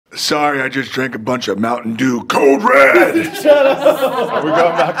Sorry, I just drank a bunch of Mountain Dew Code Red. Shut up. Are we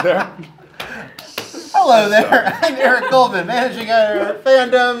going back there? Hello there, I'm Eric Goldman, managing editor at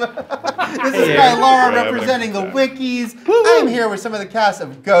Fandom. This is my Laura representing the Wikis. I'm here with some of the cast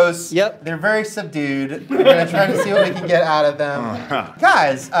of Ghosts. Yep. They're very subdued. We're going to try to see what we can get out of them.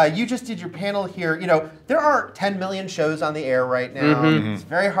 Guys, you just did your panel here. You know, there are 10 million shows on the air right now. It's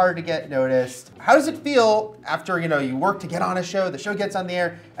very hard to get noticed. How does it feel after, you work to get on a show, the show gets on the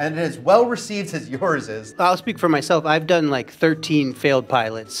air, and it is well received as yours is? I'll speak for myself. I've done like 13 failed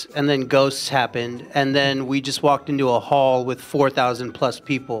pilots, and then Ghosts happened, and then we just walked into a hall with 4,000 plus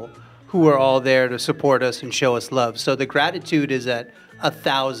people who were all there to support us and show us love. So the gratitude is at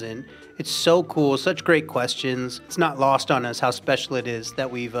 1,000. It's so cool, such great questions. It's not lost on us how special it is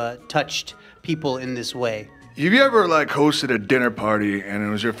that we've touched people in this way. Have you ever hosted a dinner party and it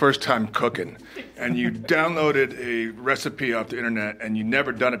was your first time cooking and you downloaded a recipe off the internet and you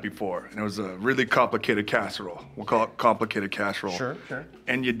never done it before and it was a really complicated casserole. We'll call it complicated casserole. Sure.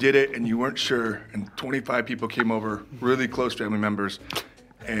 And you did it and you weren't sure and 25 people came over, really close family members,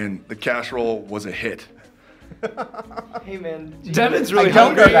 and the casserole was a hit. Hey man, Devin's really I don't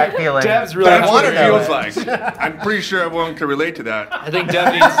hungry. know that feeling. Dev's really That's what it hungry. feels like. I'm pretty sure everyone can relate to that. I think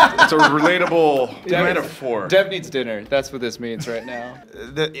Dev needs, It's a relatable metaphor. Dev needs dinner. That's what this means right now.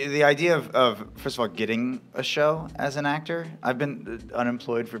 The idea of first of all getting a show as an actor. I've been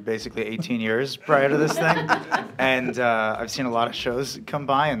unemployed for basically 18 years prior to this thing, and I've seen a lot of shows come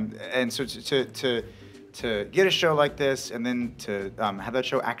by, and so to get a show like this, and then to have that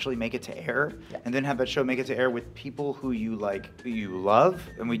show actually make it to air, and then have that show make it to air with people who you love,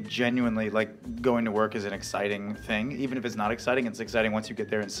 and we genuinely going to work is an exciting thing. Even if it's not exciting, it's exciting once you get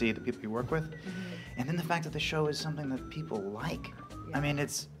there and see the people you work with. And then the fact that the show is something that people like. I mean,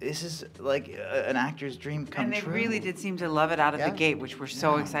 this is like an actor's dream come true. And they really did seem to love it out of the gate, which we're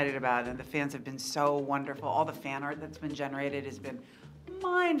so excited about. And the fans have been so wonderful. All the fan art that's been generated has been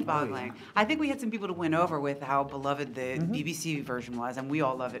mind-boggling. I think we had some people to win over with how beloved the BBC version was, and we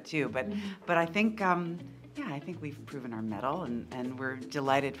all love it too. But I think, I think we've proven our mettle, and we're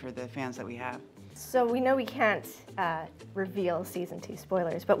delighted for the fans that we have. So we know we can't reveal season 2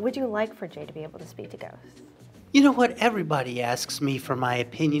 spoilers, but would you like for Jay to be able to speak to Ghosts? You know what? Everybody asks me for my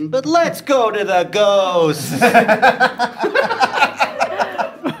opinion, but let's go to the Ghosts.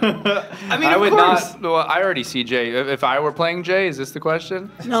 I mean, I would course. not. Well, I already see Jay. If I were playing Jay, is this the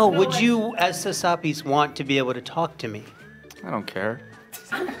question? No, would you, as Sasappis, want to be able to talk to me? I don't care.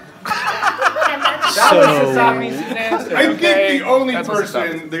 That was Sasappis' answer. I think the only That's what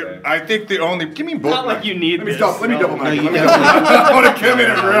person, Sasappis I think the only, give me both. Not like you need this. Let me double mic. No, you Let me definitely- double mic. I want to come in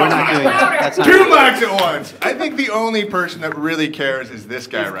and We're not doing that. That's not Two mics at once. I think the only person that really cares is this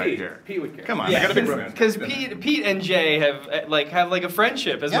guy It's right Pete. here. Pete would care. Come on, I got a big brother. Because Pete and Jay have a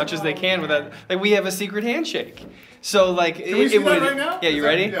friendship as much as they can without. Like we have a secret handshake. So Can we see that right now? Yeah, you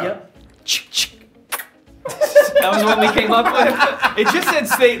ready? Yeah. That was what we came up with. It just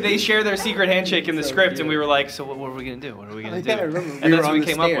said they share their secret handshake in the script, and we were like, so what are we gonna do? What are we gonna do? I remember. And We that's were what on we the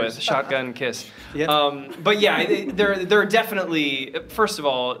came up stairs. with: shotgun kiss. Yeah. But yeah, they're definitely. First of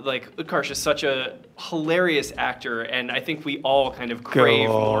all, Utkarsh is such a hilarious actor, and I think we all kind of crave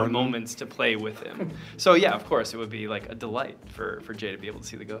more moments to play with him. So yeah, of course, it would be like a delight for Jay to be able to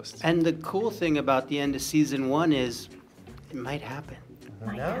see the Ghosts. And the cool thing about the end of season 1 is it might happen.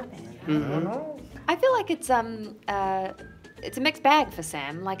 I feel like it's a mixed bag for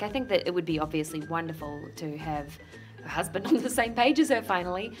Sam. Like I think that it would be obviously wonderful to have her husband on the same page as her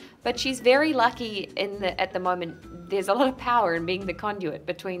finally, but she's very lucky at the moment. There's a lot of power in being the conduit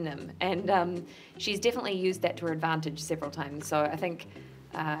between them, and she's definitely used that to her advantage several times. So I think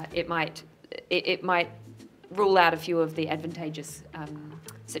it might rule out a few of the advantageous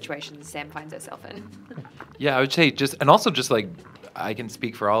situations Sam finds herself in. Yeah, I would say also I can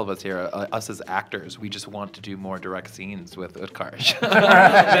speak for all of us here. Us as actors, we just want to do more direct scenes with Utkarsh.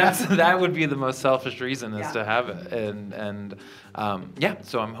 That would be the most selfish reason is to have it, and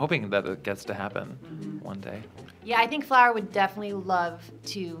so I'm hoping that it gets to happen one day. Yeah, I think Flower would definitely love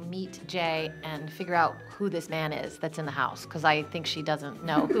to meet Jay and figure out who this man is that's in the house, because I think she doesn't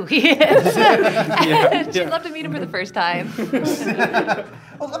know who he is. She'd love to meet him for the first time.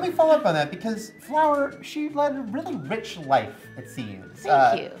 Well, let me follow up on that because Flower, she led a really rich life, it seems.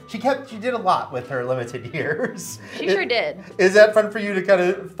 Thank you. She did a lot with her limited years. She sure did. Is that fun for you to kind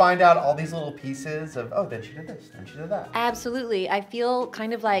of find out all these little pieces of, oh, then she did this, then she did that? Absolutely. I feel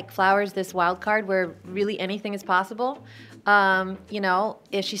kind of like Flower's this wild card where really anything is possible.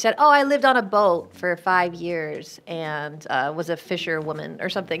 If she said, "Oh, I lived on a boat for 5 years and was a fisherwoman or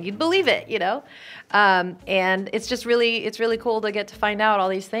something," you'd believe it, And it's just really cool to get to find out all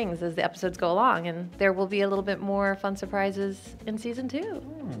these things as the episodes go along, and there will be a little bit more fun surprises in season 2.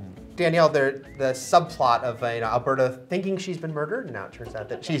 Danielle, the subplot of Alberta thinking she's been murdered, and now it turns out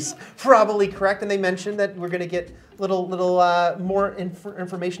that she's probably correct. And they mentioned that we're going to get little more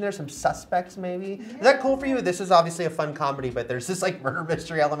information there, some suspects maybe. Yeah. Is that cool for you? This is obviously a fun comedy, but there's this murder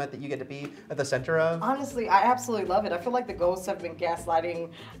mystery element that you get to be at the center of. Honestly, I absolutely love it. I feel like the ghosts have been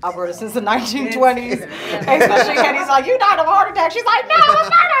gaslighting Alberta since the 1920s. Especially Hetty's like, "You died of a heart attack." She's like, "No, I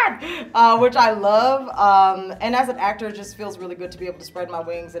was murdered," which I love. And as an actor, it just feels really good to be able to spread my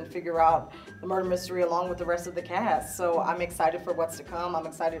wings and figure out the murder mystery along with the rest of the cast. So I'm excited for what's to come. I'm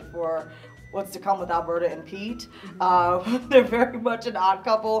excited for what's to come with Alberta and Pete. They're very much an odd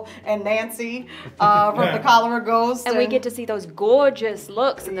couple, and Nancy from the Cholera Ghost. And we get to see those gorgeous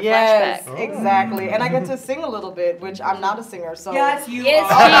looks in the flashbacks. flashback. Exactly. And I get to sing a little bit, which I'm not a singer, so. Yes, you are.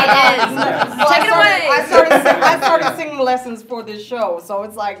 So Take it away. I started singing lessons for this show, so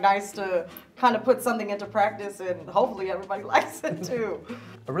it's nice to kind of put something into practice, and hopefully everybody likes it too.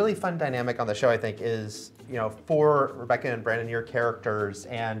 A really fun dynamic on the show, I think, is for Rebecca and Brandon, your characters,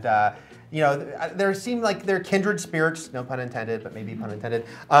 and there seem like they're kindred spirits, no pun intended, but maybe pun intended.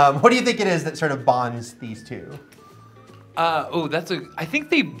 What do you think it is that sort of bonds these two? I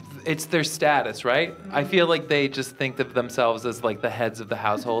think it's their status, right? I feel like they just think of themselves as the heads of the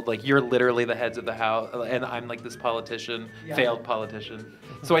household. You're literally the heads of the house, and I'm this politician, failed politician.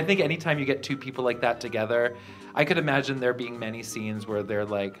 So I think anytime you get two people like that together, I could imagine there being many scenes where they're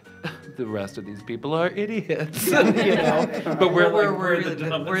like, the rest of these people are idiots, But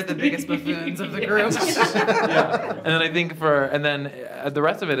we're the biggest buffoons of the group. And then I think the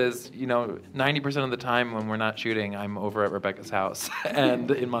rest of it is, 90% of the time when we're not shooting, I'm over at Rebecca's house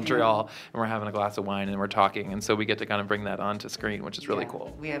and in Montreal, and we're having a glass of wine and we're talking, and so we get to kind of bring that onto screen, which is really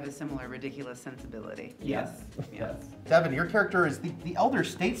cool. We have a similar ridiculous sensibility. Yes. Devan, your character is the elder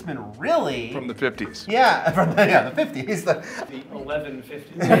statesman, really? From the 50s. Yeah, the 50s. The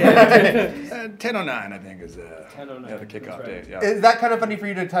 1150s. 1009, I think, is the kickoff date. Yeah. Is that kind of funny for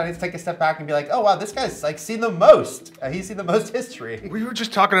you to take a step back and be like, "Oh wow, this guy's seen the most. He's seen the most history." We were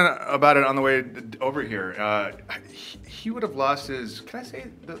just talking about it on the way over here. He would have lost his. Can I say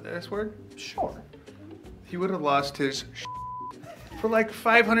the S word? Sure. He would have lost his for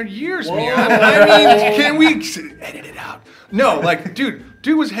 500 years, man. I mean, can we edit it out? No,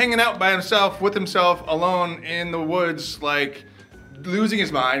 dude was hanging out by himself, with himself, alone in the woods, losing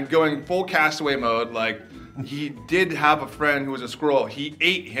his mind, going full castaway mode. He did have a friend who was a squirrel. He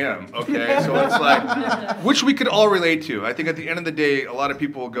ate him, okay? So it's which we could all relate to. I think at the end of the day, a lot of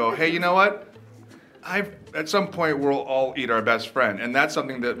people will go, "Hey, you know what? At some point, we'll all eat our best friend," and that's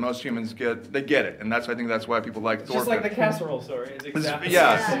something that most humans get. They get it, and I think that's why people like Thorfinn. Just like the casserole story. It's exactly.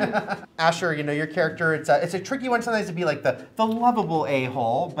 Yes. Asher, your character, it's a tricky one sometimes to be the lovable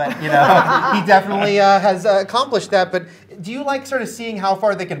a-hole, but he definitely has accomplished that. But do you sort of seeing how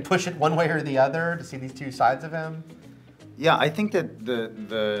far they can push it one way or the other to see these two sides of him? Yeah, I think that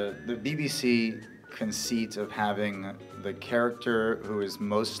the BBC conceit of having the character who is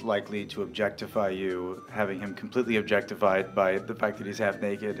most likely to objectify you, having him completely objectified by the fact that he's half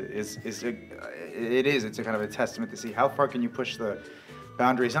naked, it's a kind of a testament to see how far can you push the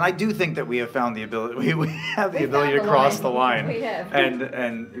boundaries. And I do think that we have found the ability, we have the ability to cross the line. We have.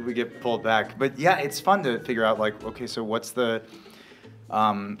 And we get pulled back. But yeah, it's fun to figure out okay, so what's the,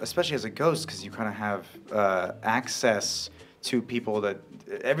 especially as a ghost, because you kind of have access to people that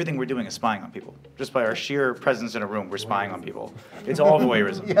everything we're doing is spying on people. Just by our sheer presence in a room, we're spying on people. It's all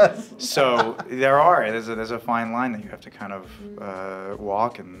voyeurism. Yes. So there's a fine line that you have to kind of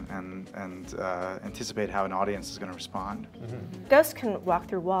walk and anticipate how an audience is going to respond. Mm-hmm. Ghosts can walk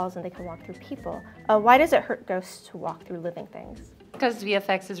through walls and they can walk through people. Why does it hurt ghosts to walk through living things? Because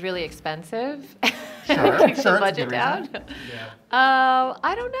VFX is really expensive. Sure, Keeps the budget down.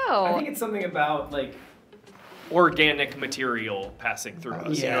 I don't know. I think it's something about organic material passing through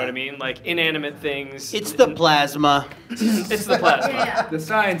us. You know what I mean? Inanimate things. It's the plasma. It's the plasma. Yeah. The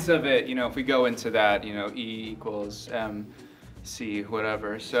science of it, if we go into that, E equals MC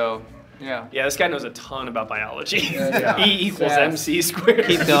whatever. So, yeah. Yeah, this guy knows a ton about biology. Yeah. E equals MC squared.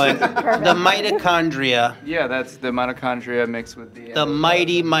 Keep going. The mitochondria. Yeah, that's the mitochondria mixed with the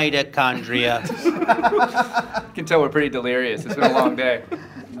mighty mitochondria. You can tell we're pretty delirious. It's been a long day.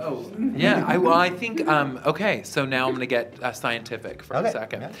 Oh, yeah. I think, okay, so now I'm going to get scientific for a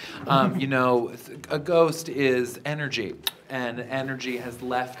second. Yeah. A ghost is energy. and energy has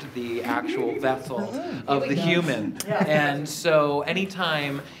left the actual vessel of the human. And so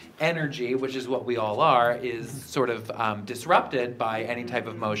anytime energy, which is what we all are, is sort of disrupted by any type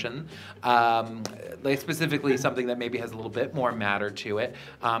of motion, like specifically something that maybe has a little bit more matter to it,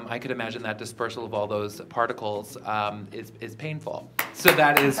 I could imagine that dispersal of all those particles is painful. So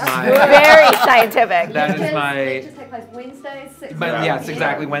that is my... Very scientific. That is my... They just take place Wednesday, 6 p.m. Yes,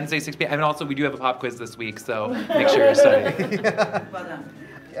 exactly, Wednesday, 6 p.m. And also we do have a pop quiz this week, so make sure you're studying. Well done.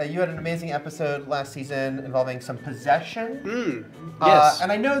 You had an amazing episode last season involving some possession. Yes.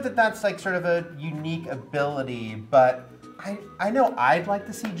 And I know that that's like sort of a unique ability, but I know I'd like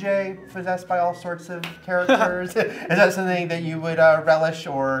to see Jay possessed by all sorts of characters. Is that something that you would relish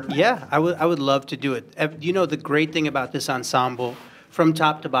or? Yeah, I would love to do it. You know, the great thing about this ensemble, from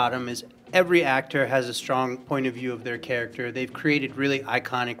top to bottom, is every actor has a strong point of view of their character. They've created really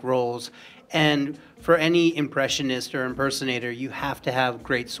iconic roles. And for any impressionist or impersonator, you have to have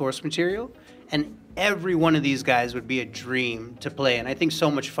great source material. And every one of these guys would be a dream to play. And I think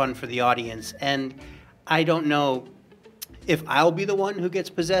so much fun for the audience. And I don't know if I'll be the one who gets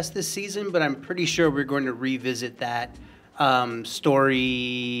possessed this season, but I'm pretty sure we're going to revisit that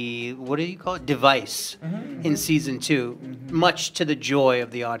story, what do you call it? Device in season 2, much to the joy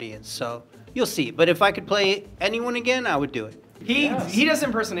of the audience. So you'll see. But if I could play anyone again, I would do it. He does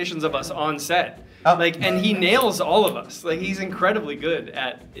impersonations of us on set, and he nails all of us. Like, he's incredibly good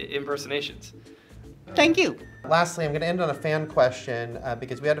at impersonations. Thank you. Lastly, I'm going to end on a fan question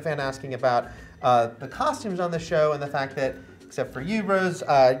because we had a fan asking about the costumes on the show and the fact that, except for you, Rose,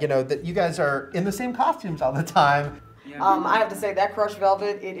 you know, that you guys are in the same costumes all the time. I have to say that crushed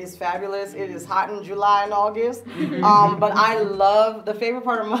velvet, it is fabulous. It is hot in July and August. But I love, the favorite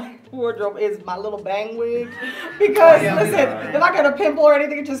part of my wardrobe is my little bang wig. Because, listen, if I get a pimple or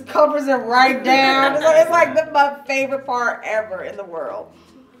anything, it just covers it right down. It's like my favorite part ever in the world.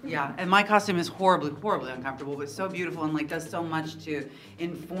 Yeah, and my costume is horribly, horribly uncomfortable, but so beautiful and like does so much to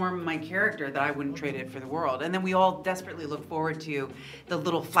inform my character that I wouldn't trade it for the world. And then we all desperately look forward to the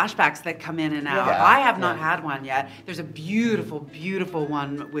little flashbacks that come in and out. Yeah. I have not had one yet. There's a beautiful, beautiful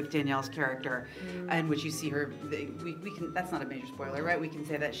one with Danielle's character, in which you see her. We can. That's not a major spoiler, right? We can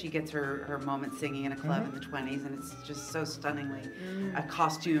say that she gets her moment singing in a club in the 20s, and it's just so stunningly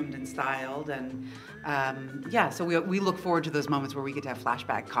costumed and styled. And yeah, so we look forward to those moments where we get to have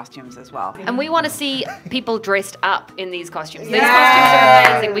flashback costumes as well. And we want to see people dressed up in these costumes. These costumes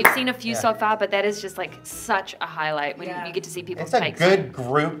are amazing. We've seen a few so far, but that is just like such a highlight when you get to see people take It's a good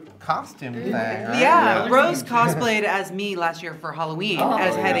group costume thing, right? Yeah, Rose cosplayed as me last year for Halloween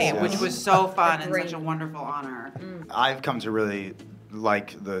as Hetty, which was so fun and such a wonderful honor. I've come to really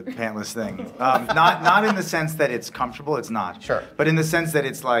like the pantless thing. Not in the sense that it's comfortable, it's not. Sure. But in the sense that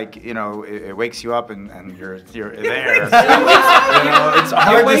it's like, you know, it wakes you up and you're there. You know, it's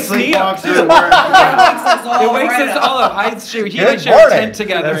hard to sleepwalk through work. It wakes us all up. He like share a tent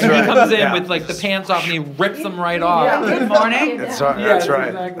together, and he comes in with like the pants off, and he rips them right off. Yeah. Good morning. That's right.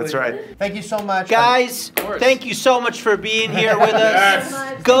 Exactly. That's right. Thank you so much. Guys, thank you so much for being here with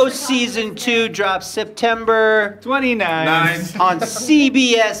us. Ghost Season 2 drops September 29 on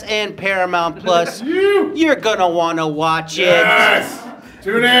CBS and Paramount Plus. You're gonna want to watch it. Yes!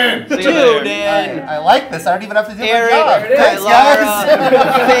 Tune in! Tune in. I like this. I don't even have to do Eric, my job. Thanks,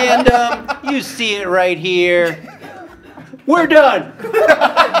 guys. Fandom, you see it right here. We're done.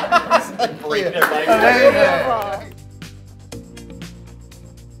 Amazing.